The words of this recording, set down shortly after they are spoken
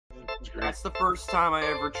That's the first time I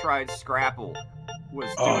ever tried scrapple.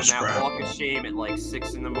 Was doing that walk of shame at like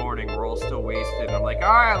 6 in the morning. We're all still wasted. And I'm like,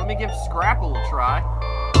 all right, let me give scrapple a try.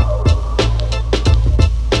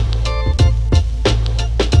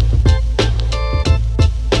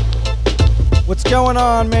 What's going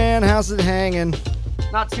on, man? How's it hanging?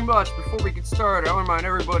 Not too much. Before we get started, I want to remind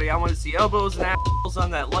everybody I want to see elbows and assholes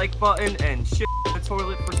on that like button and shit in the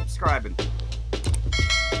toilet for subscribing.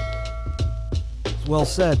 It's well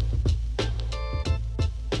said.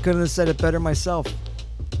 Couldn't have said it better myself.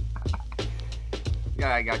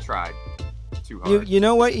 Yeah, I got tried. Too hard. You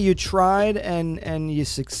know what? You tried and you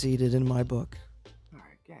succeeded in my book. All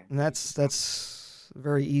right, yeah. And that's a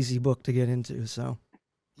very easy book to get into, so.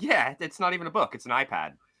 Yeah, it's not even a book. It's an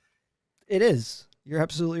iPad. It is. You're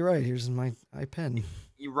absolutely right. Here's my iPen.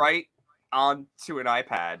 You write onto an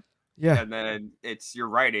iPad. Yeah. And then you're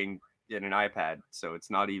writing in an iPad, so it's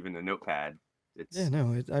not even a notepad. Yeah,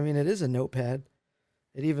 no. It is a notepad.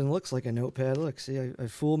 It even looks like a notepad. Look, see, I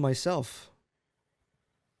fooled myself.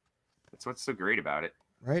 That's what's so great about it.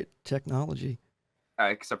 Right? Technology.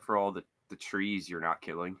 Except for all the trees you're not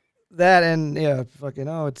killing. That and, yeah, fucking,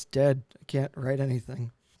 it's dead. I can't write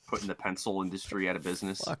anything. Putting the pencil industry out of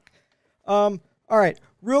business. Fuck. All right,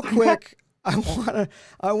 real quick,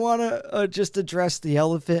 I wanna just address the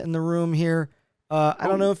elephant in the room here. I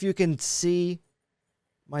don't know if you can see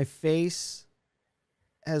my face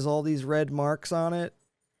has all these red marks on it.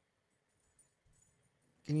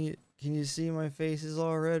 Can you see my face is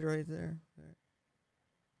all red right there?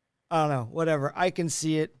 I don't know, whatever. I can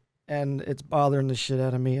see it, and it's bothering the shit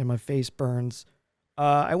out of me, and my face burns.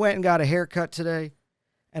 I went and got a haircut today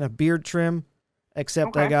and a beard trim,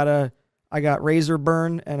 except okay. I got razor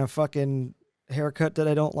burn and a fucking haircut that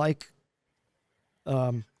I don't like.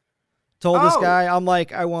 Told this guy, I'm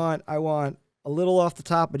like, I want a little off the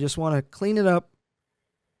top. I just want to clean it up.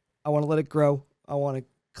 I want to let it grow. I want to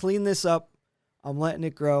clean this up. I'm letting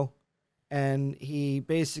it grow. And he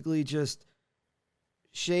basically just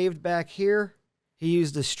shaved back here. He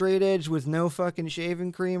used a straight edge with no fucking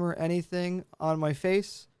shaving cream or anything on my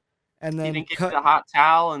face. And then he didn't get the hot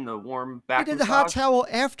towel and the warm back He did massage? the hot towel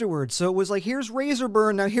afterwards. So it was like, here's razor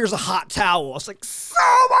burn, now here's a hot towel. I was like,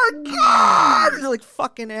 oh my God! It's like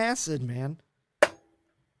fucking acid, man.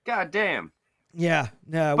 God damn. Yeah,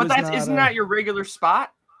 no, but isn't that your regular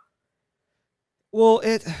spot? Well,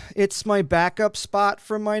 it's my backup spot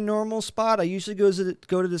from my normal spot. I usually go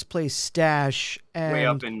to this place, Stash, and way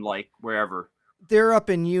up in like wherever. They're up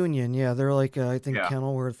in Union, yeah. They're like I think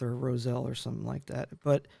Kenilworth or Roselle or something like that.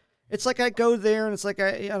 But it's like I go there and it's like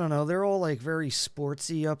I don't know. They're all like very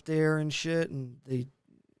sportsy up there and shit, and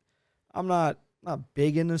I'm not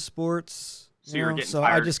big into sports. So you're getting so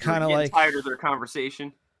tired. I just kind of like tired of their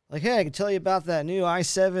conversation. Like, hey, I can tell you about that new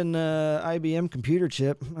i7 IBM computer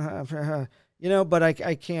chip. But I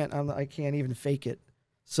can't. I can't even fake it.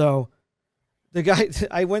 So the guy,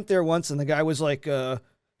 I went there once, and the guy was like,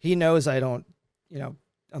 he knows I don't,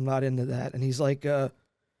 I'm not into that, and he's like, so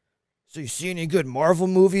you see any good Marvel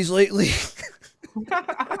movies lately?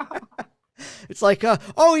 It's like,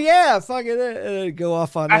 oh yeah, fucking go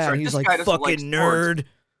off on that. Right. He's like, fucking nerd.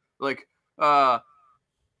 Like,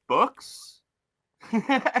 books.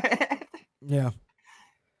 Yeah.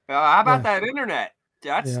 How about that internet?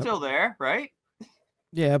 That's still there, right?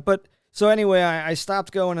 Yeah, but so anyway, I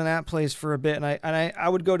stopped going to that place for a bit, and I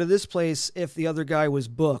would go to this place if the other guy was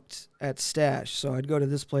booked at Stash. So I'd go to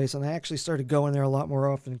this place, and I actually started going there a lot more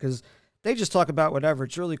often because they just talk about whatever.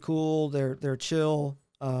 It's really cool. They're chill.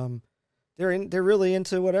 They're really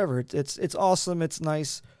into whatever. It's awesome. It's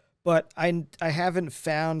nice, but I haven't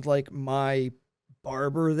found like my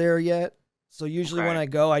barber there yet. So usually when I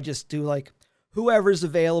go, I just do like whoever's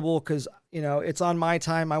available because, it's on my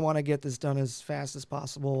time. I want to get this done as fast as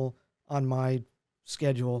possible on my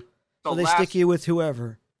schedule. So they stick you with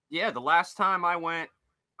whoever. Yeah, the last time I went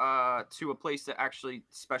to a place that actually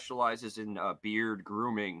specializes in beard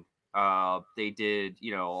grooming, they did,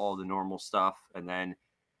 all the normal stuff. And then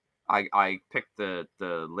I picked the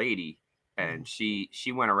lady, and she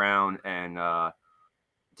went around and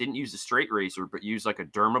didn't use a straight razor, but used like a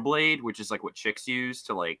derma blade, which is like what chicks use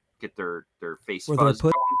to like get their face fuzz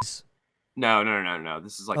going. No.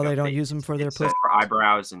 This is like they don't use them for their for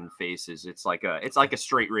eyebrows and faces. It's like a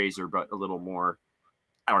straight razor, but a little more.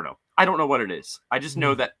 I don't know what it is. I just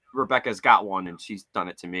know that Rebecca's got one, and she's done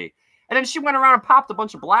it to me. And then she went around and popped a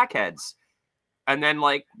bunch of blackheads, and then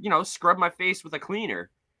like scrubbed my face with a cleaner.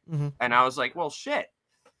 And I was like, well, shit.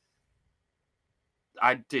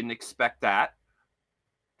 I didn't expect that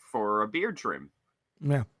for a beard trim.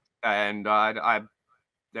 Yeah. And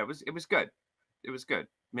it was good. It was good.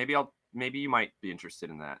 Maybe you might be interested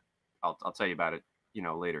in that. I'll tell you about it,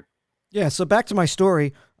 later. Yeah. So back to my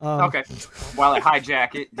story. Okay. While I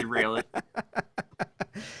hijack it, derail it.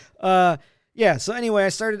 Yeah. So anyway,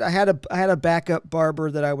 I had a backup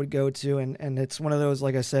barber that I would go to, and it's one of those,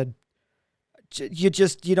 like I said, you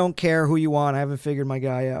don't care who you want. I haven't figured my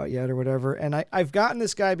guy out yet or whatever. And I've gotten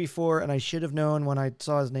this guy before, and I should have known when I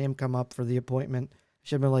saw his name come up for the appointment.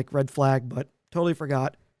 Should have been like red flag, but totally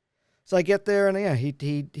forgot. So I get there, and yeah,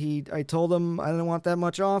 I told him I didn't want that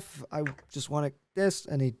much off. I just wanted this,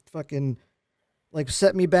 and he fucking like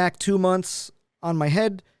set me back 2 months on my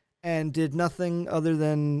head and did nothing other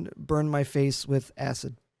than burn my face with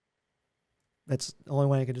acid. That's the only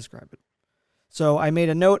way I could describe it. So I made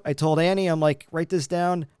a note. I told Annie, I'm like, write this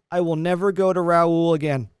down. I will never go to Raul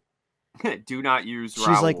again. Do not use Raul.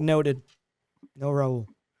 She's like, noted. No Raul.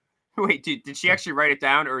 Wait, did she actually write it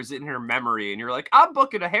down, or is it in her memory? And you're like, I'm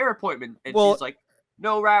booking a hair appointment. And she's like,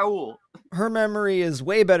 no Raul. Her memory is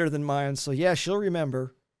way better than mine, so yeah, she'll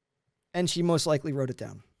remember. And she most likely wrote it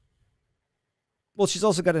down. Well, she's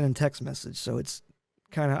also got it in text message, so it's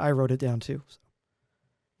kind of, I wrote it down too. So.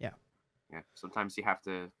 Yeah. Yeah, sometimes you have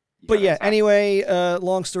to. But yeah, anyway,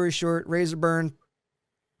 long story short, razor burn,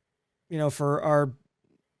 for our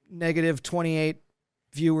negative 28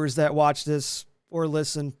 viewers that watch this or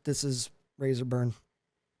listen, this is razor burn.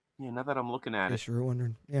 Yeah, now that I'm looking at it. You were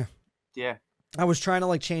wondering. Yeah. Yeah. I was trying to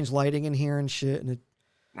like change lighting in here and shit, and it.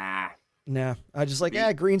 Nah. I just like,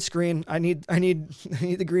 green screen. I need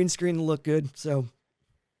the green screen to look good. So,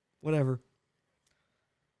 whatever.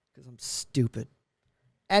 Because I'm stupid.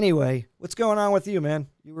 Anyway, what's going on with you, man?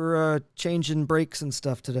 You were changing brakes and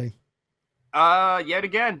stuff today. Yet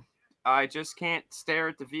again, I just can't stare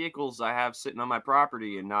at the vehicles I have sitting on my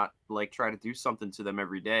property and not like try to do something to them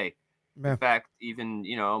every day. Yeah. In fact, even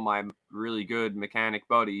my really good mechanic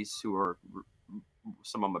buddies, who are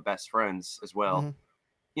some of my best friends as well. Mm-hmm.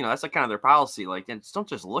 That's like kind of their policy. Like, don't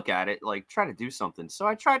just look at it. Like, try to do something. So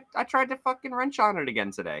I tried to fucking wrench on it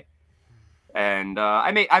again today. And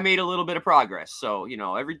I made a little bit of progress. So,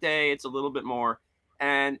 every day it's a little bit more.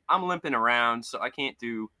 And I'm limping around, so I can't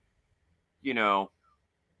do,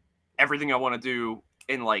 everything I want to do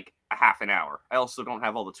in like a half an hour. I also don't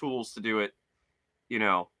have all the tools to do it,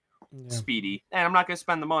 speedy. And I'm not going to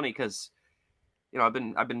spend the money because, I've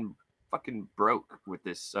been fucking broke with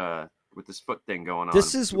this foot thing going on.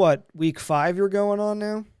 This is what, week 5 you're going on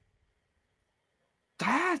now?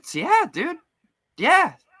 Yeah, dude.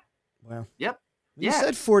 Yeah. Wow. Yep. You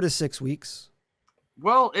said 4 to 6 weeks.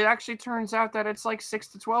 Well, it actually turns out that it's like 6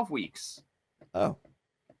 to 12 weeks. Oh.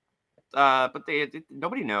 But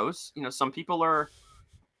nobody knows. Some people are.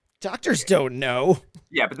 Doctors don't know.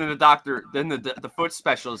 Yeah, but then the foot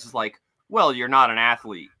specialist is like, well, you're not an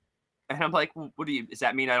athlete. And I'm like, well, does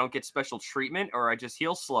that mean I don't get special treatment or I just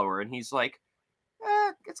heal slower? And he's like,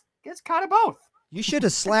 it's kind of both. You should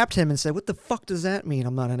have slapped him and said, what the fuck does that mean?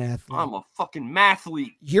 I'm not an athlete. I'm a fucking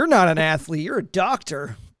mathlete. You're not an athlete. You're a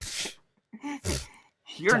doctor.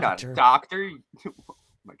 You're not a doctor. Oh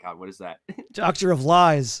my God, what is that? Doctor of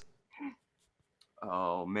lies.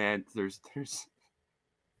 Oh man, there's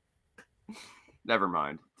never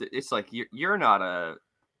mind. It's like you're not a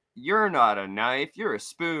knife, you're a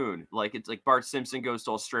spoon. Like, it's like Bart Simpson goes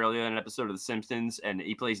to Australia in an episode of The Simpsons and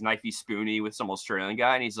he plays Knifey Spoony with some Australian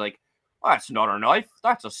guy and he's like, that's not a knife,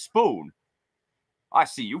 that's a spoon. I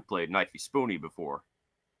see you played Knifey Spoony before.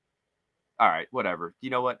 All right, whatever.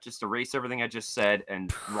 You know what? Just erase everything I just said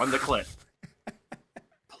and run the clip.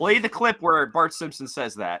 Play the clip where Bart Simpson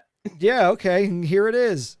says that. Yeah, okay. Here it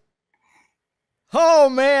is. Oh,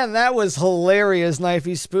 man, that was hilarious,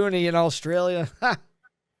 Knifey Spoony in Australia.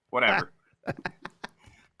 Whatever.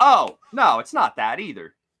 Oh, no, it's not that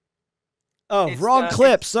either. Oh, it's wrong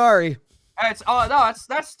clip. Sorry. That's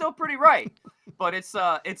still pretty right. But it's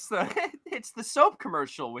the soap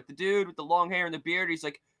commercial with the dude with the long hair and the beard. He's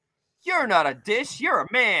like, "You're not a dish, you're a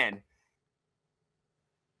man."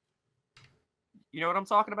 You know what I'm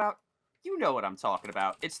talking about? You know what I'm talking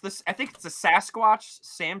about. It's this. I think it's the Sam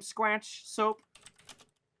Squatch soap.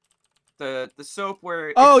 The soap where.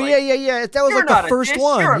 It's oh like, yeah. That was like the first dish,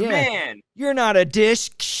 one. You're a yeah. man. You're not a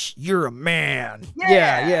dish. You're a man.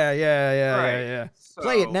 Yeah. So...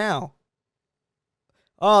 Play it now.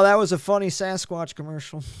 Oh, that was a funny Sasquatch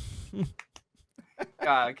commercial. In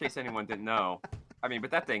case anyone didn't know. I mean,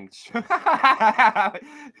 but that thing.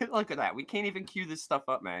 Look at that. We can't even cue this stuff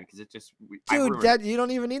up, man, because it just. Dude, you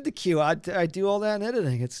don't even need the cue. I do all that in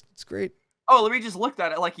editing. It's great. Oh, let me just look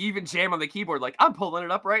at it. Like, you even jam on the keyboard. Like, I'm pulling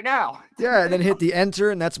it up right now. Yeah, and then hit the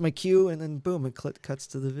enter, and that's my cue, and then boom, it cuts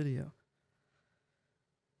to the video.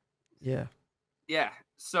 Yeah. Yeah.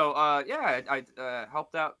 So, I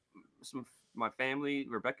helped out some my family,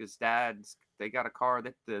 Rebecca's dad's, they got a car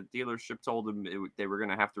that the dealership told them they were going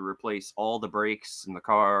to have to replace all the brakes in the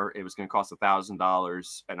car. It was going to cost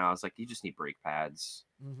 $1,000. And I was like, you just need brake pads.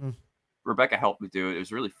 Mm-hmm. Rebecca helped me do it. It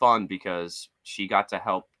was really fun because she got to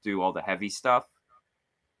help do all the heavy stuff,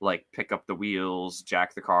 like pick up the wheels,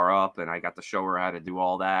 jack the car up, and I got to show her how to do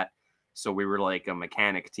all that. So we were like a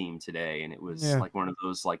mechanic team today, and it was like one of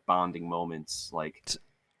those like bonding moments. Like,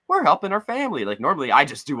 we're helping our family. Like, normally I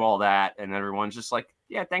just do all that, and everyone's just like,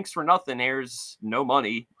 yeah, thanks for nothing. Here's no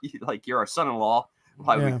money. Like, you're our son-in-law.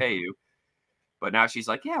 Why would we pay you? But now she's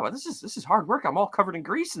like, yeah, well, this is hard work. I'm all covered in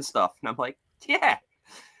grease and stuff. And I'm like, yeah.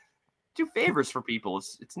 Do favors for people.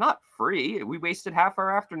 It's not free. We wasted half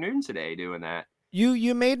our afternoon today doing that.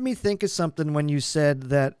 You made me think of something when you said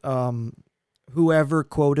that whoever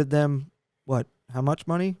quoted them, what? How much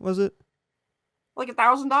money was it? Like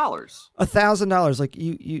 $1,000. $1,000. Like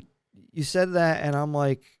you said that, and I'm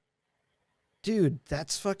like, dude,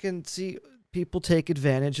 that's fucking. See, people take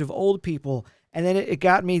advantage of old people, and then it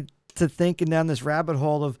got me to thinking down this rabbit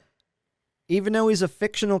hole of, even though he's a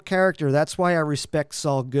fictional character, that's why I respect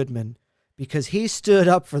Saul Goodman. Because he stood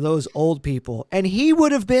up for those old people, and he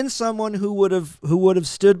would have been someone who would have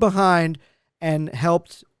stood behind and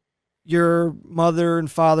helped your mother and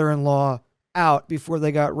father-in-law out before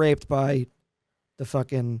they got raped by the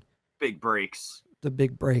fucking big brakes. The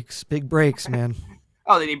big brakes, man.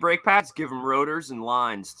 Oh, they need brake pads. Give them rotors and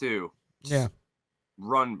lines too. Just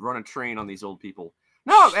run a train on these old people.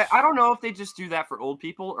 No, I don't know if they just do that for old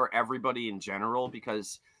people or everybody in general,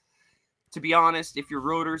 because, to be honest, if your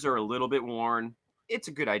rotors are a little bit worn, it's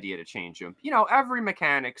a good idea to change them. You know, every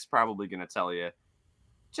mechanic's probably going to tell you,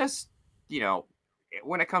 just, you know,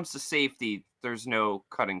 when it comes to safety, there's no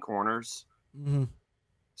cutting corners. Mm-hmm.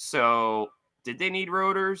 So, did they need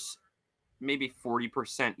rotors? Maybe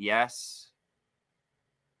 40% yes.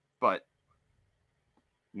 But,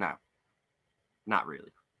 no. Not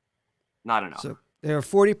really. Not enough. So they're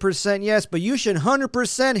 40% yes, but you should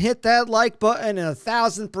 100% hit that like button and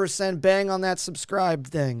 1,000% bang on that subscribe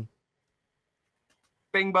thing.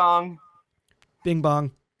 Bing bong. Bing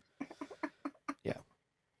bong. Yeah.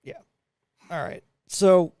 All right.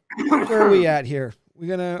 So where are we at here?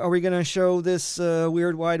 Are we gonna show this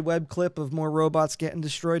weird wide web clip of more robots getting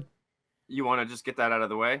destroyed? You want to just get that out of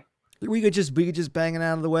the way? We could just bang it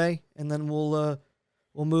out of the way, and then we'll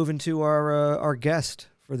move into our guest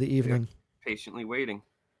for the evening. Yeah. Patiently waiting.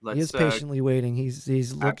 He is patiently waiting. He's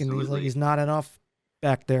looking. Absolutely. He's like he's nodding off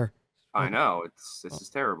back there. I know this is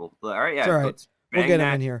terrible. All right, yeah, it's all right. We'll get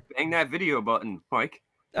him in here. Bang that video button, Mike.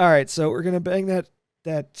 All right, so we're gonna bang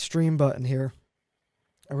that stream button here,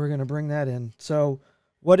 and we're gonna bring that in. So,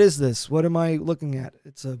 what is this? What am I looking at?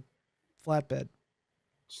 It's a flatbed.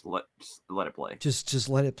 Just let it play. Just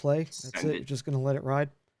let it play. That's it. You're just gonna let it ride.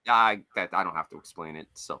 I don't have to explain it.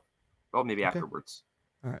 So, well, maybe afterwards.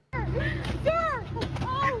 All right.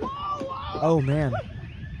 Oh man,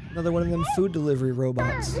 another one of them food delivery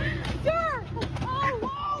robots.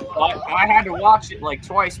 I had to watch it like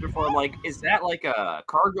twice before I'm like, is that like a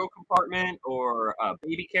cargo compartment or a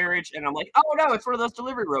baby carriage? And I'm like, oh no, it's one of those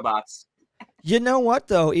delivery robots. You know what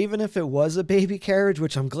though? Even if it was a baby carriage,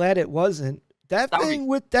 which I'm glad it wasn't, that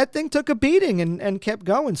thing took a beating and kept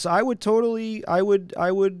going. So I would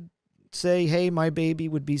say, hey, my baby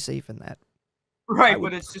would be safe in that. Right,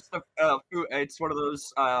 but it's just it's one of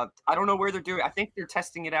those. I don't know where they're doing. I think they're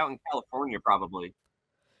testing it out in California, probably.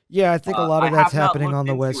 Yeah, I think a lot of that's happening on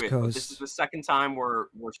the West Coast. This is the second time we're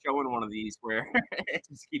showing one of these where it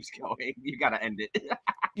just keeps going. You got to end it.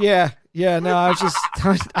 Yeah. No,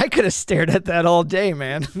 I could have stared at that all day,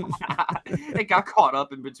 man. It got caught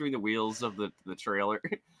up in between the wheels of the trailer.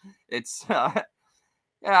 It's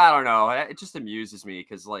I don't know. It just amuses me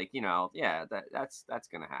because, like, you know, yeah, that's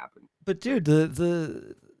gonna happen. But dude,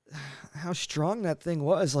 the how strong that thing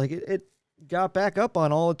was, like it got back up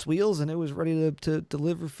on all its wheels and it was ready to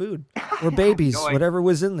deliver food or babies, whatever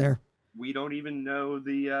was in there. We don't even know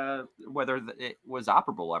whether it was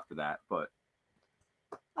operable after that, but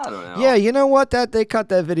I don't know. Yeah, you know what? They cut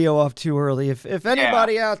that video off too early. If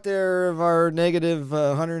anybody out there of our negative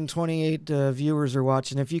 128 viewers are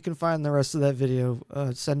watching, if you can find the rest of that video,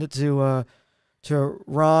 send it to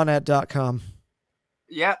ron@.com.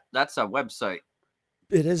 Yeah, that's a website.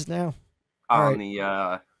 It is now. Actually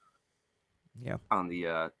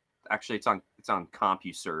it's on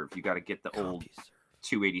CompuServe. You got to get the old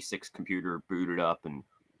 286 computer booted up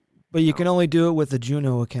but you can only do it with a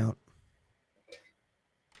Juno account.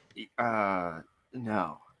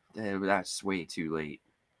 No, that's way too late.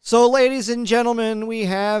 So, ladies and gentlemen, we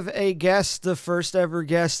have a guest, the first ever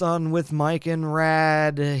guest on with Mike and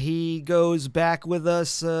Rad. He goes back with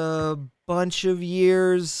us a bunch of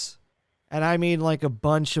years, and I mean like a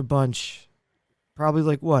bunch. Probably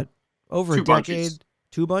like what? Over Two a decade? bunches.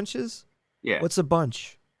 2 bunches? Yeah. What's a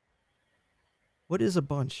bunch? What is a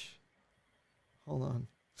bunch? Hold on.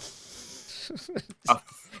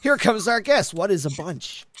 Here comes our guest. What is a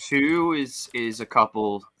bunch? 2 is a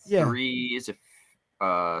couple. Yeah. 3 is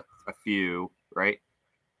a few, right?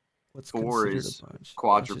 What's 4 considered is a bunch?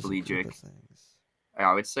 quadriplegic.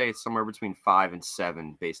 I would say it's somewhere between 5 and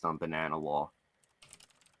 7 based on banana law.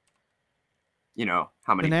 You know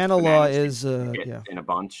how many Banana law bananas is get in a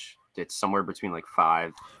bunch. It's somewhere between like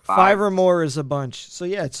 5. 5 or more is a bunch. So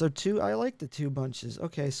yeah, so 2. I like the 2 bunches.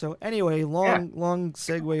 Okay, so anyway, long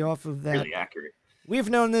segue off of that. Really accurate. We've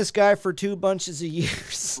known this guy for 2 bunches of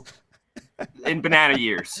years. In banana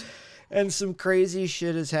years. And some crazy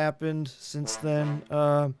shit has happened since then.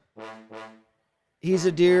 He's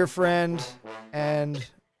a dear friend and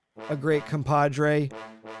a great compadre.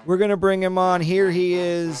 We're going to bring him on. Here he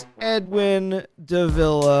is, Edwin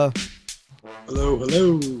Davila. Hello,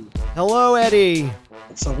 hello. Hello, Eddie.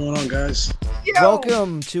 What's up going on, guys? Yo!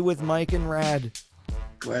 Welcome to With Mike and Rad.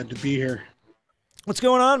 Glad to be here. What's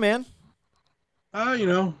going on, man?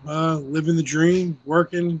 Living the dream,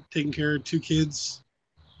 working, taking care of 2 kids,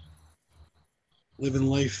 living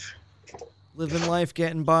life. Living life,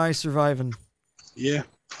 getting by, surviving. Yeah,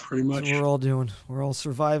 pretty much. That's what we're all doing. We're all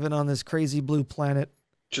surviving on this crazy blue planet.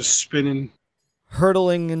 Just spinning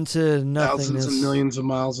Hurtling into nothingness. thousands and millions of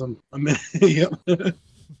miles a minute. Yep.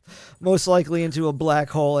 Most likely into a black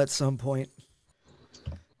hole at some point.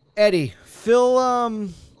 Eddie, fill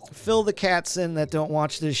the cats in that don't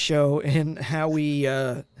watch this show in how we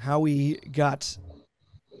got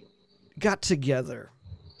together.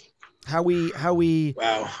 How we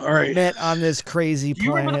Wow. All right. met on this crazy Do you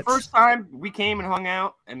remember planet. the first time we came and hung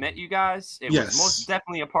out and met you guys? It Yes. was most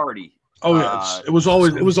definitely a party. Oh yeah. It was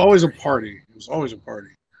always a party. It was always a party.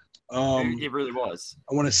 It really was.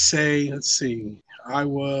 I want to say, let's see. I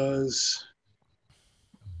was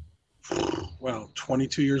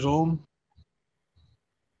 22 years old.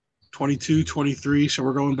 22, 23, so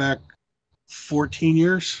we're going back 14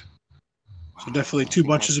 years. So definitely 2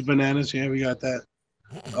 bunches of bananas. Yeah, we got that.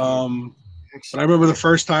 But I remember the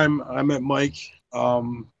first time I met Mike,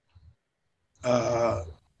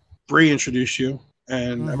 Bree introduced you,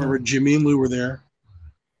 and I remember Jimmy and Lou were there,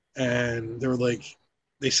 and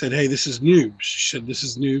they said, "Hey, this is Noobs." She said, "This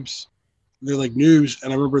is Noobs." And they're like, "Noobs,"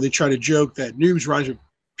 and I remember they tried to joke that Noobs rhymes with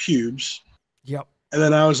pubes. Yep. And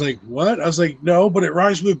then I was like, "What?" I was like, "No, but it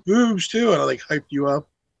rhymes with boobs too." And I like hyped you up.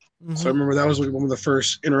 So I remember that was like one of the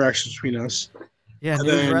first interactions between us. Yeah,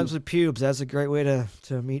 news rhymes with pubes. That's a great way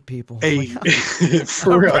to meet people. Hey,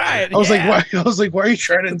 for real. Right, I was like, why are you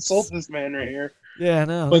trying to insult this man right here? Yeah,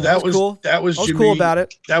 no. But that was cool. That was Jimmy, cool about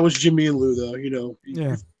it. That was Jimmy and Lou, though. You know,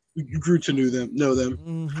 Yeah. you grew to know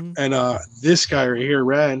them. And this guy right here,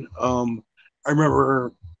 Rad. I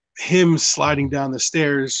remember him sliding down the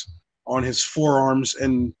stairs on his forearms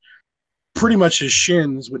and pretty much his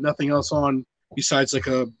shins with nothing else on besides like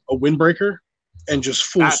a windbreaker and just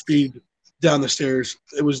full speed down the stairs.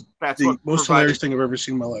 It was the most hilarious thing I've ever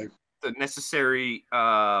seen in my life. The necessary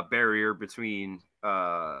barrier between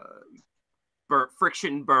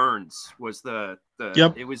friction burns was the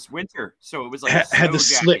Yep. It was winter, so it was like had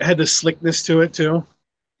the slickness to it too.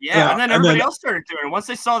 Yeah, and then everybody else started doing it. Once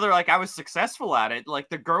they saw I was successful at it, like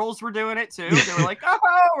the girls were doing it too. They were like, "Oh,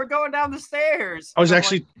 we're going down the stairs." I was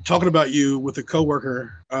actually talking about you with a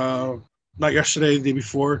coworker, not yesterday, the day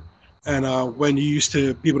before, and when you used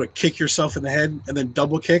to be able to kick yourself in the head and then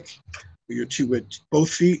double kick with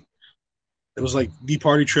both feet. It was like the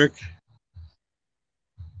party trick.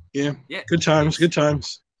 Yeah. Good times. Good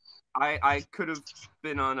times. I could have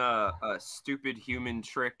been on a stupid human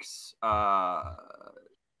tricks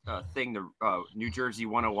thing the New Jersey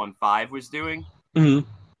 1015 was doing.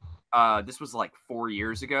 This was like 4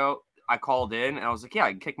 years ago. I called in and I was like, "Yeah,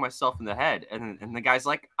 I can kick myself in the head," and the guy's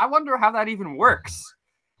like, "I wonder how that even works."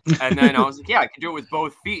 And then I was like, "Yeah, I can do it with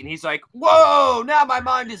both feet." And he's like, "Whoa, now my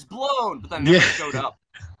mind is blown." But then never showed up.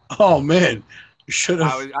 Oh man, you should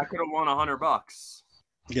have. I could have won $100.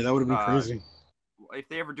 Yeah, that would have been crazy. If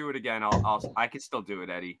they ever do it again, I can still do it,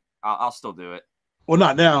 Eddie. I'll still do it. Well,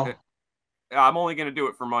 not now. I'm only gonna do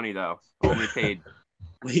it for money though. Only paid.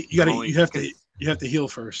 You have to heal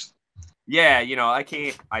first. Yeah,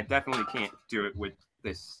 I definitely can't do it with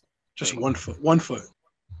this. Just thing. One foot.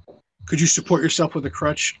 Could you support yourself with a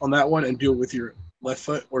crutch on that one and do it with your left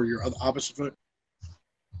foot or your opposite foot?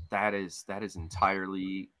 That is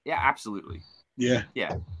entirely. Yeah, absolutely. Yeah.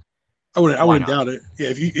 Yeah. I wouldn't doubt it. Yeah,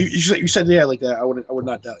 if you said like that, I would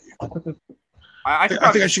not doubt you. I think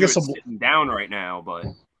I should get some sitting down right now, but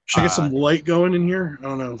Should I get some light going in here? I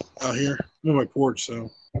don't know. Out here, I'm on my porch, so.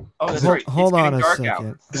 Oh, that's right. Hold on a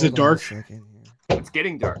second. Is it dark? It's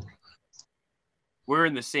getting dark. We're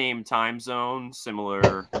in the same time zone,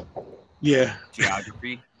 similar. Yeah.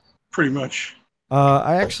 Geography. Pretty much.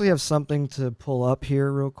 I actually have something to pull up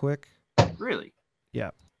here real quick. Really?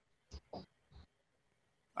 Yeah.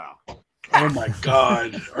 Oh. Oh my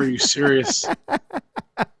God! Are you serious?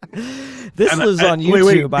 This lives on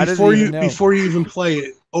YouTube. Wait, before you even play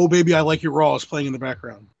it, "Oh Baby, I Like Your Raw" is playing in the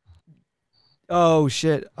background. Oh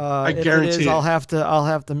shit! I if guarantee it is, it. I'll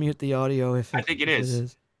have to mute the audio if I think it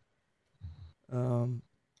is. All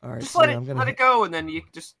right. Just so let I'm it go, and then you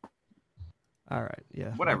just. All right.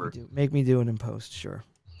 Yeah. Whatever. Make me do it in post. Sure.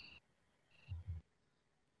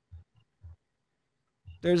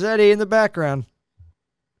 There's Eddie in the background,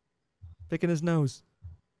 picking his nose.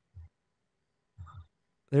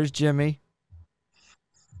 There's Jimmy.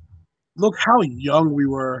 Look how young we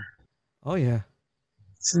were. Oh yeah.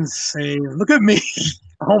 It's insane. Look at me.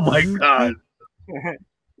 Oh my God.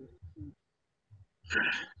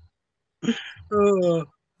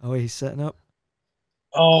 Oh, he's setting up.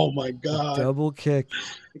 Oh my God. Double kick.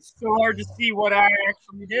 It's so hard to see what I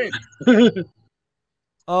actually did.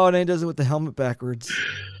 Oh, and he does it with the helmet backwards.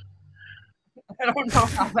 I don't know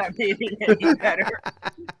how that made it any better.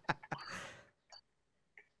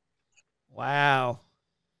 Wow.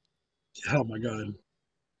 Oh my God.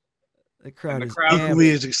 The crowd is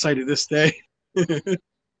equally as excited this day.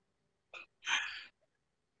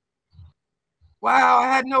 Wow, I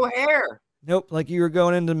had no hair. Nope, like you were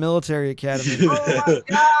going into military academy. Oh my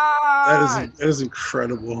God. That is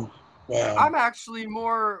incredible. Wow. I'm actually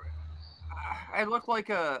more. I look like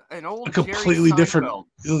an old a completely different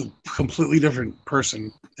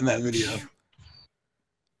person in that video.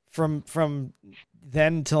 From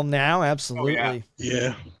then till now, absolutely. Oh,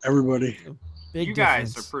 yeah, everybody. Big you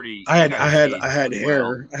difference. guys are pretty. I had hair.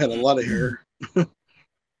 Well. I had a lot of hair.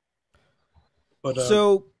 But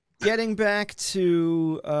so getting back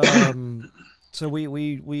to so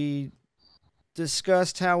we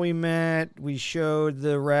discussed how we met. We showed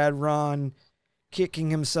the Rad Ron kicking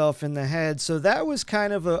himself in the head. So that was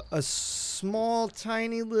kind of a small,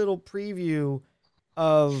 tiny little preview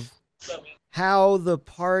of how the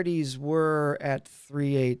parties were at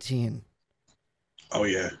 318. Oh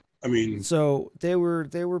yeah, I mean, so they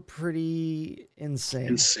were pretty insane.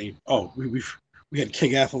 Insane. Oh, we had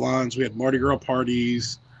King-athlons, we had Mardi Gras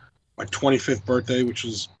parties, my 25th birthday, which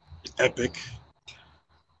was epic.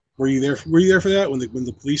 Were you there? Were you there for that when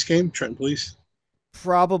the police came, Trenton Police?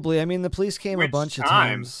 Probably. I mean, the police came a bunch of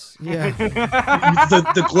times. Yeah.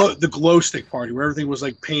 the glow stick party where everything was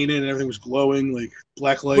like painted and everything was glowing, like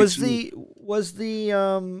black lights. Was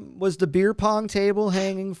the beer pong table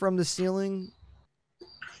hanging from the ceiling?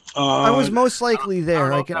 I was most likely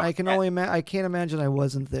there. I can't imagine I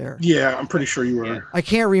wasn't there. Yeah, I'm pretty sure you were. I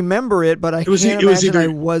can't remember it, but I can't imagine I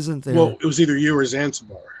wasn't there. Well, it was either you or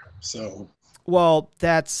Zanzibar. So. Well,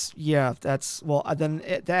 then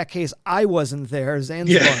in that case, I wasn't there.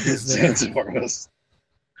 Zanzibar was there. Zanzibar was.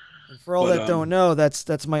 And for all that don't know,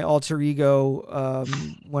 that's my alter ego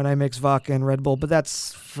when I mix vodka and Red Bull, but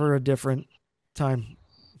that's for a different time.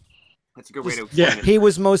 That's a good way to explain it. He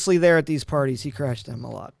was mostly there at these parties. He crashed them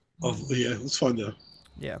a lot. Oh yeah, it was fun though.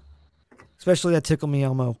 Yeah, especially that Tickle Me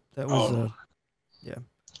Elmo. That was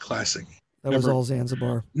classic. That was all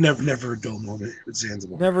Zanzibar. Never a dull moment with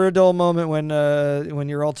Zanzibar. Never a dull moment when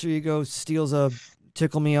your alter ego steals a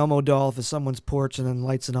Tickle Me Elmo doll off of someone's porch and then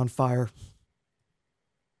lights it on fire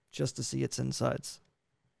just to see its insides.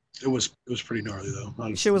 It was pretty gnarly though.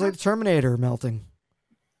 Honestly. Shit was like the Terminator melting.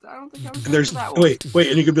 I don't think I was. And there's wait,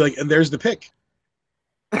 and you could be like, and there's the pick.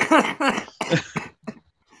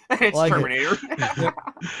 It's like Terminator. Yep.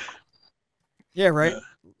 Yeah, right.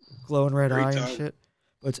 Glowing red Great eye time. And shit.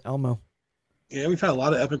 But it's Elmo. Yeah, we've had a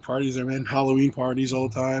lot of epic parties there, man. Halloween parties all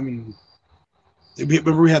the time, and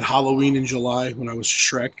remember we had Halloween in July when I was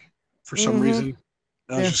Shrek for some reason.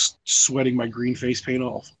 I was just sweating my green face paint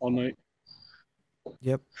off all night.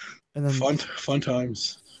 Yep. And then fun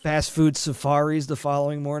times. Fast food safaris the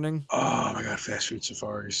following morning. Oh my god, fast food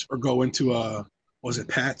safaris. Or go into was it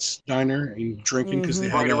Pat's Diner and drinking because they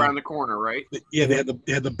had right around the corner, right? Yeah, they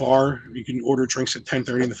had the bar. You can order drinks at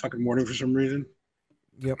 10:30 in the fucking morning for some reason.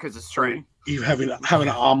 Yep. Because it's train. You having an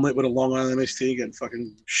omelet with a Long Island iced tea, getting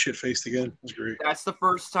fucking shit faced again. It was great. That's the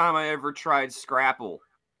first time I ever tried Scrapple.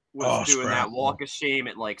 Was doing Scrapple. That walk of shame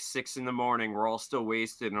at like 6 in the morning. We're all still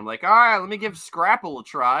wasted, and I'm like, all right, let me give Scrapple a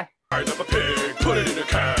try. Rise up a pig, put it in a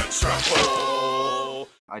can, Scrapple.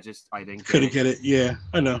 I didn't Couldn't get it. Yeah,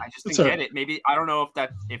 I know. I just didn't get it. Maybe I don't know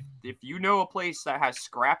if you know a place that has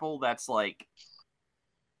Scrapple that's like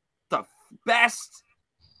best.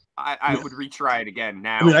 I would retry it again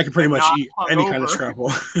now. I mean, I could pretty much not eat any kind of hungover.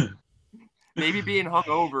 scrapple. Maybe being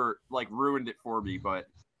hungover like ruined it for me, but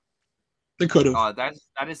They could have. that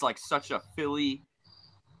is like such a Philly,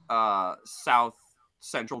 South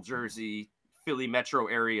Central Jersey, Philly metro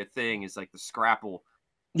area thing. Is like the scrapple.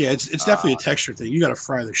 Yeah, it's definitely a texture thing. You got to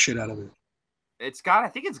fry the shit out of it. I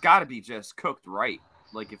think it's got to be just cooked right.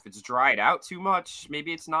 Like if it's dried out too much,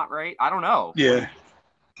 maybe it's not right. I don't know. Yeah,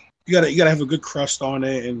 you gotta have a good crust on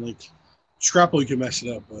it, and like scrapple, you can mess it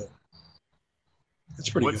up, but it's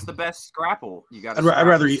pretty What's good. the best scrapple? You got. I'd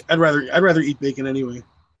rather eat bacon anyway.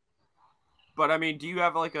 But I mean, do you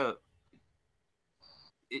have like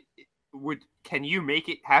can you make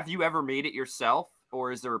it? Have you ever made it yourself,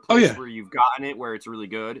 or is there a place where you've gotten it where it's really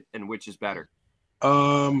good, and which is better?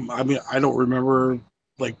 I mean, I don't remember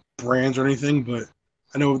like brands or anything, but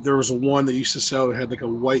I know there was one that used to sell that had like a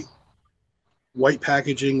white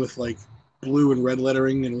packaging with like blue and red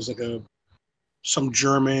lettering, and it was like some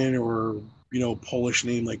German or Polish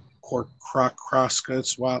name like Kroczka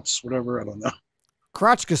Swats, whatever. I don't know.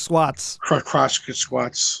 Kroczka Swats. Kroczka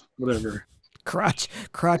Swats, whatever.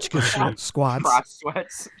 Kroczka Squats. Crotch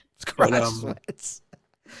sweats. Crotch sweats.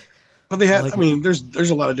 But they have. I mean, there's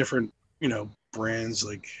a lot of different brands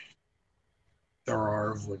like there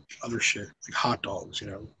are of like other shit like hot dogs.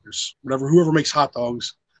 There's whoever makes hot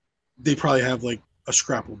dogs, they probably have like a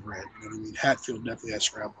scrapple brand. You know what I mean? Hatfield definitely has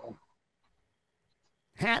scrapple.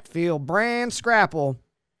 Hatfield brand scrapple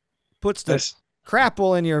puts the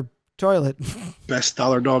crapple in your toilet. Best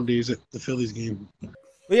dollar dog days at the Phillies game.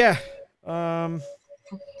 But yeah.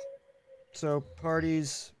 So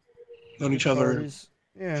parties. Known each other. Parties.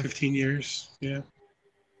 Yeah. 15 years. Yeah.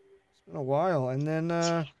 It's been a while, and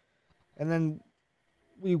then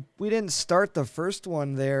we didn't start the first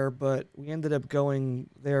one there, but we ended up going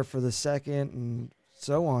there for the second and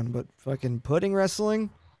so on. But fucking pudding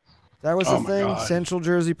wrestling. That was the thing. God. Central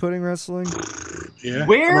Jersey pudding wrestling. Yeah.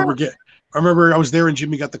 Where? I remember I was there and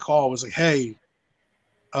Jimmy got the call. It was like, hey,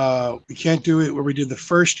 we can't do it where we did the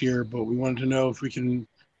first year, but we wanted to know if we can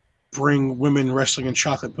bring women wrestling and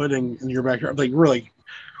chocolate pudding in your backyard. Like, we're like,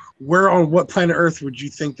 where on what planet Earth would you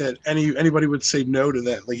think that anybody would say no to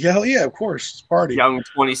that? Like, hell yeah, of course, it's a party. Young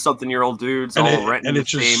 20-something-year-old dudes all renting the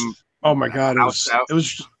same. Oh my God, it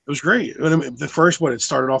was great. The first one, it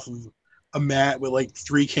started off with a mat with like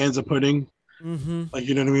 3 cans of pudding. Mm-hmm. Like,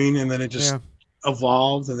 you know what I mean? And then it just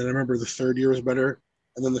evolved. And then I remember the third year was better.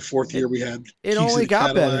 And then the fourth year we had. It only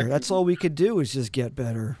got better. That's all we could do is just get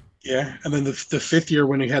better. Yeah. And then the fifth year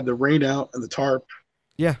when we had the rain out and the tarp.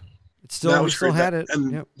 Yeah. We still had it.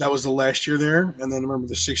 And that was the last year there. And then I remember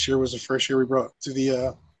the 6th year was the first year we brought to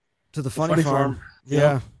the funny farm.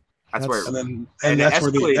 Yeah. That's where. And that's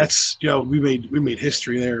where we made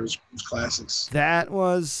history there. It was classics. That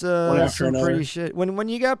was some pretty shit. When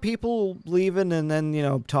you got people leaving and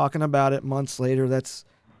then talking about it months later, that's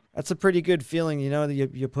a pretty good feeling. That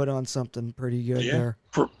you put on something pretty good there.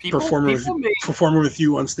 Performing with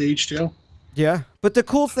you on stage too. Yeah, but the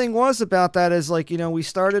cool thing was about that is we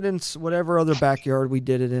started in whatever other backyard we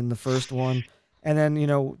did it in the first one, and then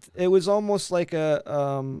it was almost like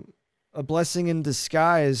a blessing in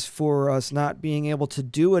disguise for us not being able to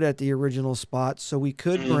do it at the original spot, so we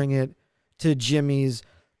could bring it to Jimmy's,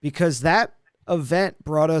 because that event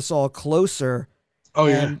brought us all closer. Oh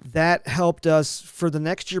yeah, and that helped us for the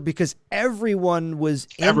next year because everyone was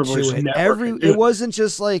into it. It wasn't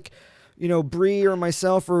just like Bree or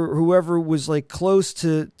myself or whoever was like close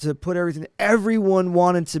to put everything. Everyone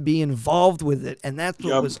wanted to be involved with it, and that's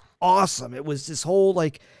what was awesome. It was this whole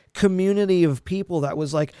like community of people that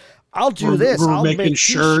was like, I'll do this. I'll make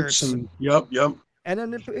shirts and yep. And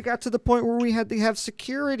then it got to the point where we had to have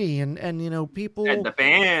security and people and the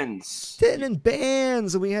bands. And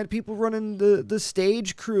bands, and we had people running the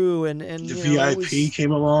stage crew and the VIP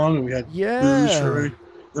came along, and we had booze for it.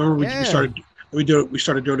 Remember we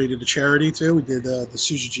started donating to charity too. We did the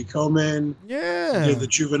Susie G. Komen. Yeah. We did the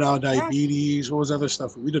juvenile diabetes. What was other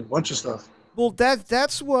stuff? We did a bunch of stuff. Well,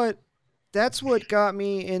 that's what got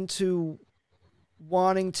me into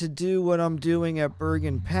wanting to do what I'm doing at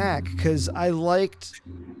Bergen Pack, because I liked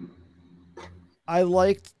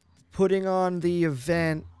putting on the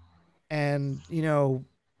event and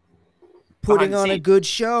putting on a good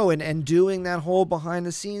show and doing that whole behind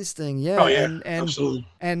the scenes thing. Yeah. And absolutely.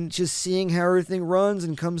 And just seeing how everything runs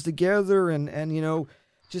and comes together and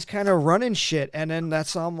just kind of running shit. And then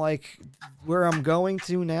that's I'm like where I'm going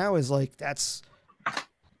to now is like that's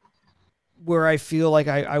where I feel like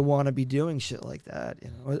I want to be doing shit like that,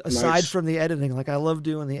 aside from the editing. Like I love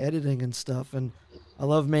doing the editing and stuff, and I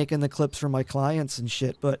love making the clips for my clients and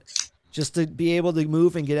shit, but just to be able to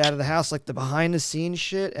move and get out of the house, like the behind the scenes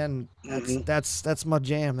shit, and that's my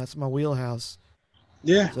jam. That's my wheelhouse.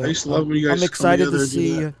 Yeah, So I used to love when you guys I'm excited come together to and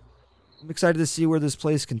do see. that. I'm excited to see where this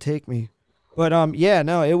place can take me. But yeah,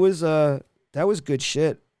 no, it was that was good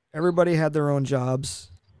shit. Everybody had their own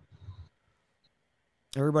jobs.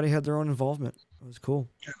 Everybody had their own involvement. It was cool.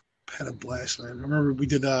 Yeah, had a blast, man. I remember we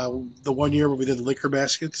did the 1 year where we did liquor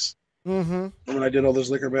baskets. Mm-hmm. And when I did all those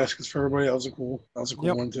liquor baskets for everybody, that was a cool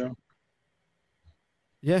one too.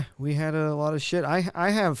 Yeah, we had a lot of shit. I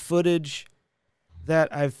have footage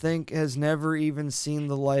that I think has never even seen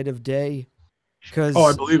the light of day. Cause,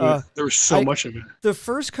 I believe it. There was so much of it. The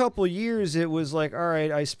first couple years, it was like, all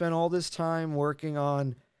right, I spent all this time working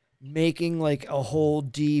on making like a whole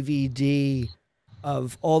DVD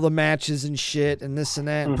of all the matches and shit and this and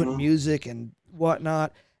that, and putting music and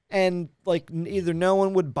whatnot. And like either no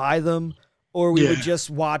one would buy them or we would just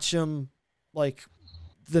watch them like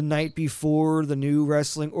the night before the new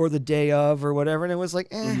wrestling or the day of or whatever. And it was like,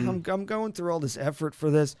 I'm going through all this effort for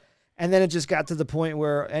this. And then it just got to the point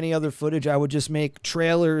where any other footage, I would just make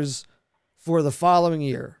trailers for the following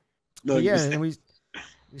year. And we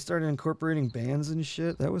started incorporating bands and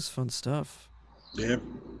shit. That was fun stuff. Yeah.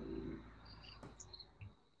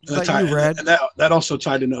 And that also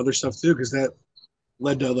tied into other stuff too, because that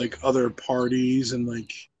led to like other parties, and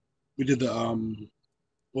like we did the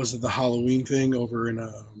was it the Halloween thing over in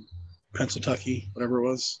Pennsylvania, whatever it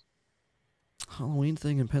was. Halloween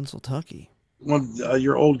thing in Pennsylvania. One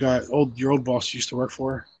your old boss used to work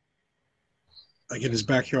for. Like in his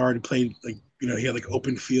backyard, he played like he had like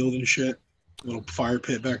open field and shit, a little fire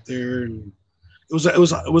pit back there, and it was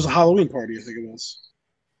a Halloween party, I think it was.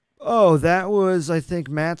 Oh, that was, I think,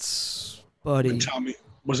 Matt's buddy. When Tommy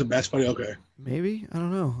was it Matt's buddy? Okay, maybe, I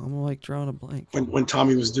don't know. I'm like drawing a blank. When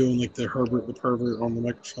Tommy was doing like the Herbert the pervert on the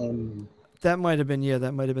microphone. That might have been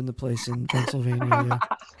the place in Pennsylvania. Yeah.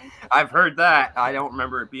 I've heard that. I don't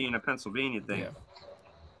remember it being a Pennsylvania thing.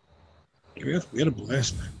 Yeah. We had a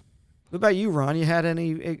blast, man. What about you, Ron? You had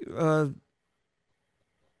any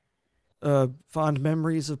fond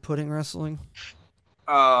memories of pudding wrestling?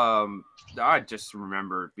 I just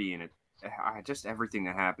remember being just everything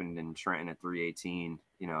that happened in Trenton at 318,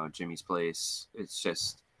 Jimmy's place. It's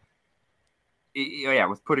just,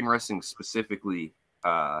 with pudding wrestling specifically,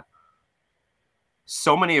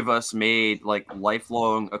 so many of us made like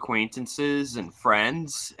lifelong acquaintances and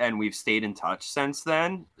friends, and we've stayed in touch since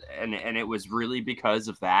then. And it was really because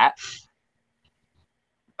of that.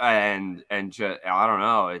 And just, I don't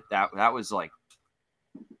know, that was like,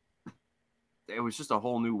 it was just a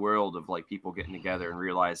whole new world of like people getting together and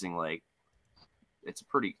realizing like it's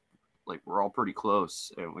pretty, like we're all pretty close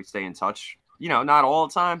and we stay in touch. Not all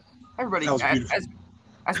the time. Everybody,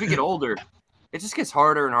 as we get older, it just gets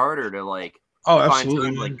harder and harder to like find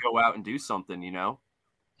time to like go out and do something.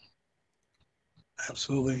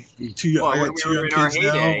 Absolutely. When we were in our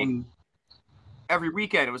heyday, every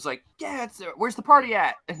weekend it was like, where's the party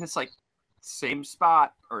at? And it's like same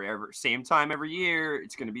spot or same time every year.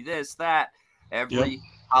 It's gonna be this, that. Every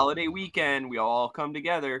holiday weekend, we all come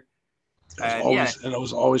together. It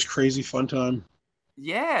was always crazy fun time.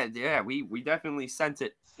 Yeah, we definitely sent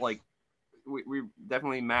it like we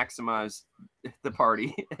definitely maximized the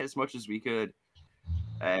party as much as we could,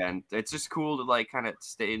 and it's just cool to like kind of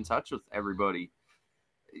stay in touch with everybody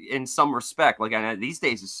in some respect. Like I know these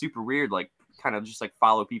days it's super weird, like kind of just like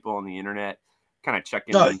follow people on the internet, kind of check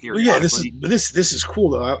in. This is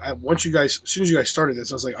cool though. As soon as you guys started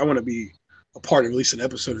this, I was like, I want to be a part of at least an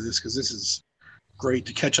episode of this, because this is great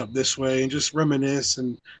to catch up this way and just reminisce.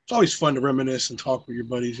 And it's always fun to reminisce and talk with your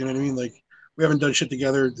buddies. You know what I mean? Like we haven't done shit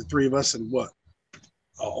together, the three of us, in a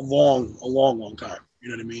long time. You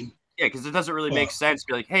know what I mean? Yeah, because it doesn't really make sense to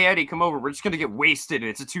be like, hey Eddie, come over. We're just gonna get wasted.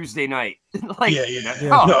 It's a Tuesday night. Like,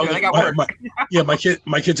 I got work. My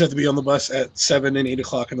kids have to be on the bus at 7 and 8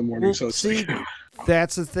 o'clock in the morning. Well, so it's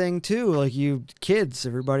that's the thing too. Like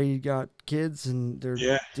everybody got kids, and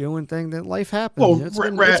they're doing things that life happens. Well,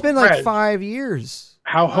 it's been like 5 years.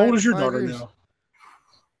 How old is your daughter now?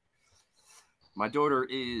 My daughter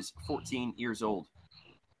is 14 years old.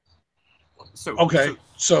 So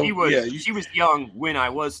she was young when I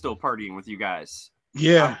was still partying with you guys.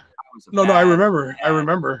 Yeah. I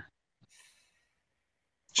remember.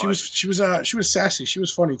 She was sassy. She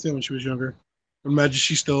was funny too when she was younger. Imagine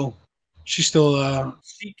she's still a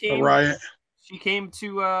riot. She came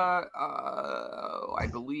to I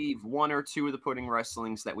believe 1 or 2 of the pudding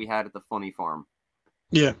wrestlings that we had at the Funny Farm.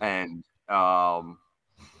 Yeah. And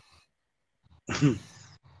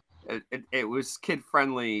it was kid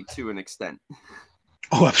friendly to an extent.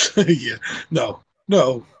 Oh, absolutely. Yeah. No.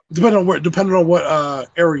 Depending on what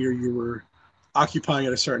area you were occupying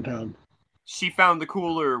at a certain time. She found the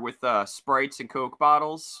cooler with Sprites and Coke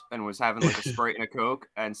bottles and was having like a Sprite and a Coke,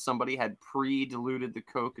 and somebody had pre-diluted the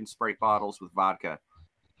Coke and Sprite bottles with vodka.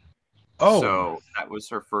 Oh, so that was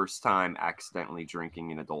her first time accidentally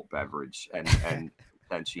drinking an adult beverage, and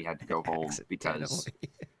then she had to go home because,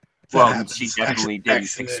 well, she definitely didn't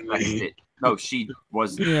expect it. No, she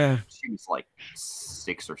wasn't. Yeah, she was like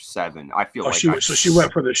 6 or 7. I feel like so she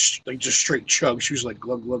went for the like just straight chug. She was like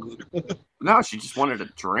glug glug glug. No, she just wanted a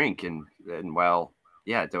drink, and well,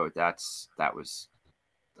 yeah, that was.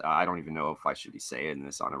 I don't even know if I should be saying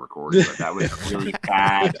this on a recording, but that was a really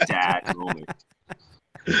bad dad moment.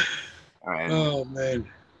 Oh man.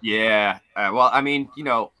 Yeah. Well, I mean,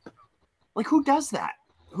 like who does that?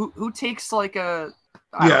 Who takes like a?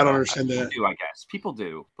 I don't understand that. I guess people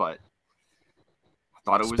do, but I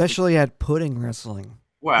thought it was especially at pudding wrestling.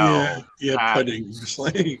 Well, yeah, pudding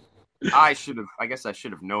wrestling. I guess I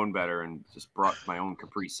should have known better and just brought my own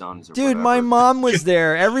Capri Suns. Or dude, whatever. My mom was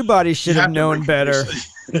there. Everybody should have known better.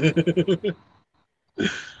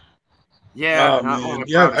 Yeah.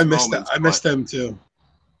 I missed that. I missed them too.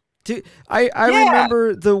 Dude, I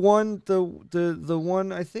remember the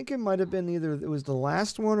one. I think it might have been either it was the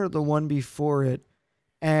last one or the one before it,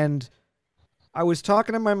 and I was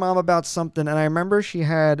talking to my mom about something, and I remember she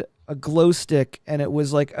had a glow stick, and it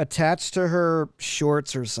was like attached to her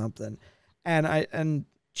shorts or something, and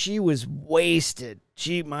she was wasted.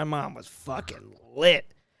 My mom was fucking lit,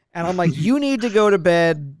 and I'm like, you need to go to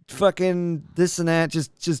bed, fucking this and that,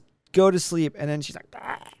 just go to sleep, and then she's like,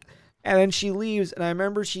 ah. And then she leaves, and I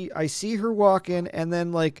remember I see her walk in, and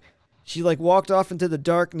then like she like walked off into the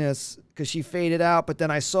darkness because she faded out. But then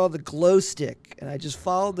I saw the glow stick, and I just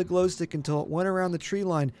followed the glow stick until it went around the tree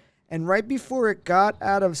line. And right before it got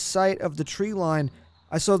out of sight of the tree line,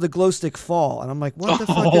 I saw the glow stick fall, and I'm like, "What the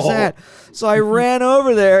fuck is that?" So I ran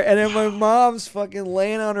over there, and then my mom's fucking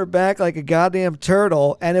laying on her back like a goddamn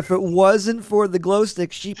turtle. And if it wasn't for the glow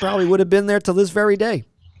stick, she probably would have been there till this very day.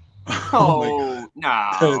 Oh,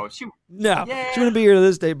 no. She wouldn't be here to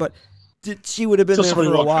this day, but she would have been there for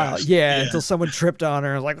a while. Yeah, until someone tripped on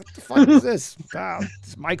her. Like, what the fuck is this? Wow,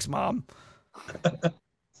 it's Mike's mom.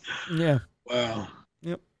 Yeah. Wow.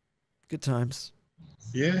 Yep. Good times.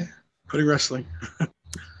 Yeah. Pudding wrestling.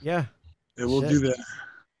 Yeah. Yeah, we'll do that.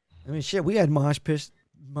 I mean, shit, we had mosh pits.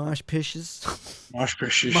 Mosh pits. Mosh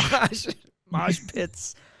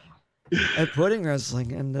pits at pudding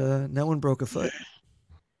wrestling, and no one broke a foot.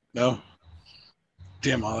 No.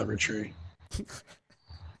 Damn Oliver Tree.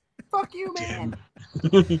 Fuck you, man.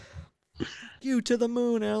 You to the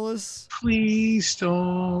moon, Alice. Please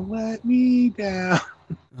don't let me down.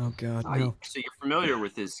 Oh God, no. So you're familiar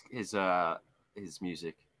with his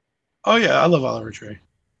music? Oh yeah, I love Oliver Tree.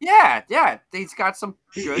 Yeah. He's got some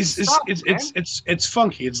good stuff. It's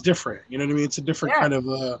funky. It's different. You know what I mean? It's a different kind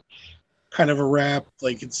of a rap.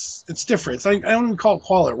 Like it's different. It's like I don't even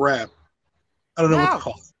call it rap. I don't know what to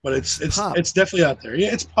call it. But it's definitely out there.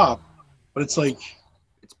 Yeah, it's pop, but it's like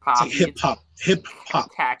pop, it's like hip hop,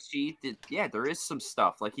 catchy. Yeah, there is some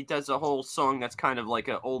stuff. Like he does a whole song that's kind of like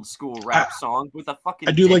an old school rap song with a fucking.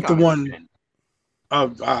 I do like the one.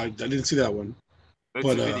 I didn't see that one. It's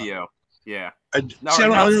a video. Yeah. I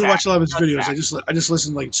don't even watch a lot of his videos. I just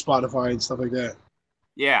listen to like Spotify and stuff like that.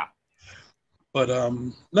 Yeah. But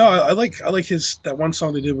no, I like that one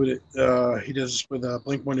song they did with it. He does with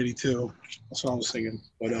Blink 182. That's what I was singing.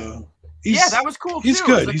 But that was cool. He's too.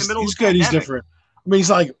 good. Like he's good. He's different. I mean,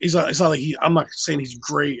 it's not like I'm not saying he's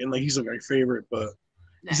great and like he's like my favorite, but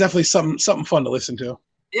he's definitely something fun to listen to.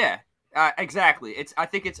 Yeah, exactly. I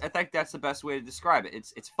think that's the best way to describe it.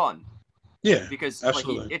 It's fun. Yeah, because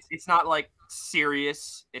absolutely. Like it's not like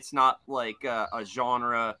serious. It's not like a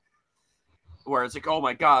genre where it's like, oh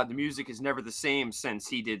my god, the music is never the same since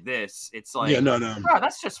he did this. It's like, no,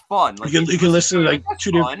 that's just fun. Like you can listen to like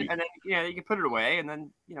two different, and then you can put it away, and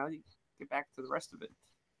then you get back to the rest of it.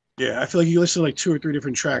 Yeah, I feel like you listen to like 2 or 3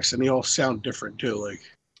 different tracks, and they all sound different too. Like,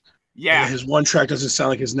 yeah, his one track doesn't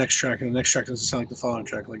sound like his next track, and the next track doesn't sound like the following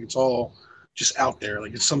track. Like it's all just out there.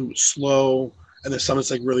 Like it's some slow, and then some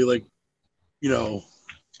that's like really like,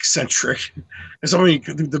 eccentric. And some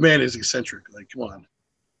the man is eccentric. Like, come on.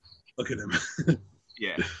 Look at him.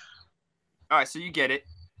 Yeah. All right, so you get it.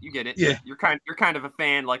 Yeah. You're kind of a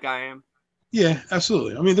fan like I am. Yeah,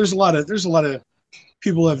 absolutely. I mean, there's a lot of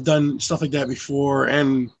people have done stuff like that before,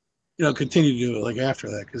 and continue to do it like after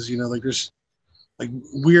that, because like there's like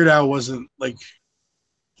Weird Al wasn't like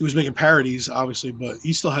he was making parodies obviously, but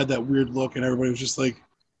he still had that weird look, and everybody was just like,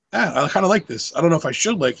 I kind of like this. I don't know if I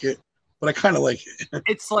should like it, but I kind of like it.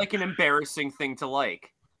 It's like an embarrassing thing to like.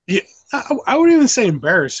 Yeah, I wouldn't even say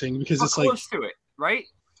embarrassing because We're it's like close to it, right?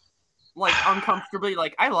 Like uncomfortably,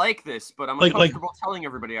 like I like this, but I'm like uncomfortable telling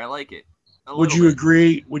everybody I like it. A would little you bit.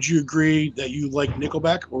 agree? Would you agree that you like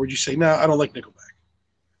Nickelback, or would you say no? I don't like Nickelback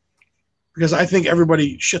because I think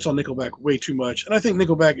everybody shits on Nickelback way too much, and I think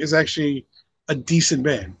Nickelback is actually a decent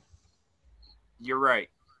band. You're right,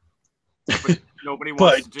 but nobody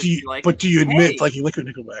wants to just be like, But do you admit "Hey," like you like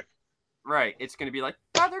Nickelback? right? It's gonna be like,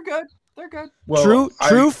 "Oh, they're good. They're good." Well,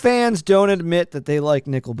 True fans don't admit that they like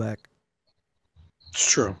Nickelback. It's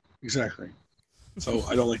true, exactly. So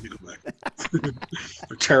I don't like Nickelback.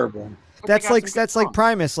 They're terrible. But That's like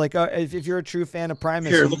Primus. Like if you're a true fan of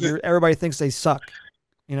Primus, everybody thinks they suck.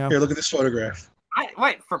 You know. Here, look at this photograph.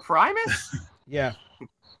 Wait for Primus. Yeah.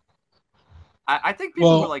 I think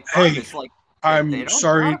people who like Primus, like I'm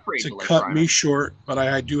sorry to cut Primus. me short, but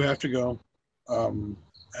I do have to go.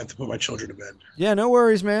 I have to put my children to bed. Yeah, no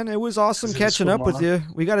worries, man. It was awesome catching up with you.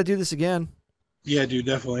 We got to do this again. Yeah, dude,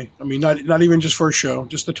 definitely. I mean, not even just for a show,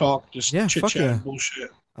 just to talk, just chit chat,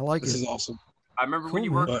 bullshit. I like this it. This is awesome. I remember when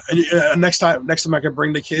you were. Next time I could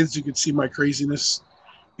bring the kids, you could see my craziness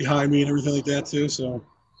behind me and everything like that too. So.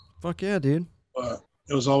 Fuck yeah, dude.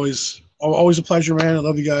 It was always a pleasure, man. I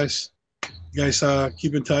love you guys. You guys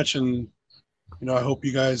keep in touch, and I hope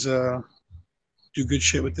you guys do good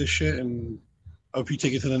shit with this shit, and I hope you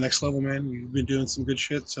take it to the next level, man. You've been doing some good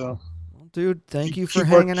shit, so. Well, dude, thank you for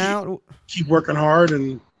hanging out. Keep working hard,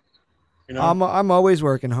 and I'm always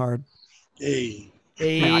working hard. Hey.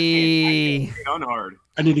 I can't on hard.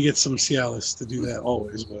 I need to get some Cialis to do that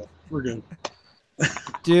always, but we're good.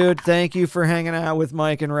 Dude, thank you for hanging out with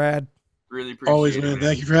Mike and Rad. Really appreciate always, it. Man.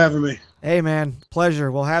 Thank you for having me. Hey, man.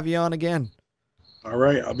 Pleasure. We'll have you on again. All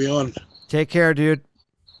right. I'll be on. Take care, dude.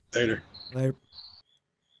 Later. That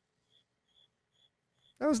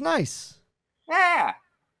was nice. Yeah.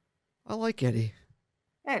 I like Eddie.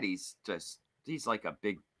 Eddie's he's like a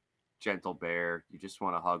big, gentle bear. You just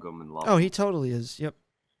want to hug him and love him. Oh, he totally is. Yep.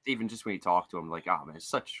 Even just when you talk to him, like, oh, man,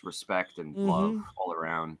 such respect and love all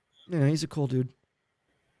around. Yeah, he's a cool dude.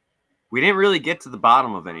 We didn't really get to the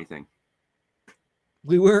bottom of anything.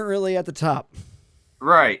 We weren't really at the top.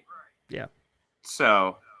 Right. Yeah.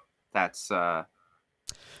 So, that's... Well,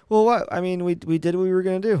 what? I mean, we did what we were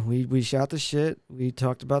going to do. We shot the shit. We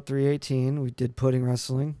talked about 318. We did pudding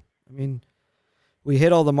wrestling. I mean, we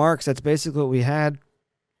hit all the marks. That's basically what we had.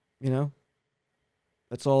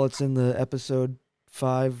 That's all it's in the episode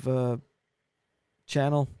 5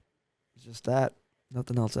 channel. It's just that.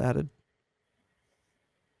 Nothing else added.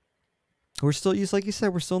 We're still, just like you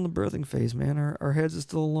said, we're still in the birthing phase, man. Our heads are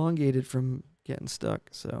still elongated from getting stuck.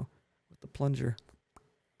 So, with the plunger.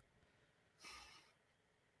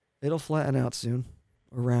 It'll flatten out soon.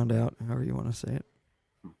 Or round out, however you want to say it.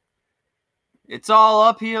 It's all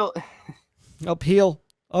uphill. Uphill.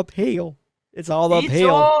 It's all uphill. It's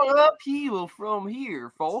all uphill from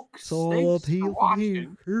here, folks. It's all Thanks uphill for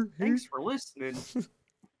watching. from here. Thanks for listening.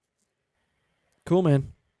 Cool,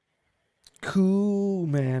 man. Cool,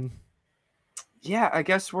 man. Yeah, I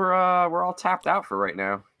guess we're all tapped out for right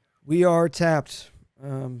now. We are tapped.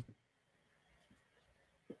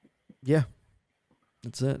 Yeah.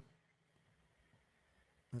 That's it.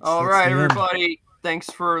 All right, everybody. Thanks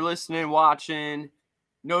for listening, watching.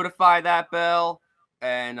 Notify that bell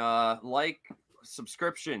and like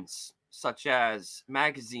subscriptions such as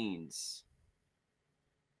magazines.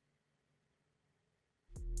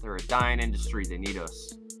 They're a dying industry. They need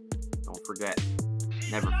us. Don't forget.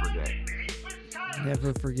 Never forget.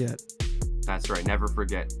 Never forget. That's right. Never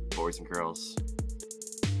forget, boys and girls.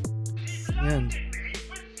 And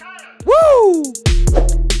woo!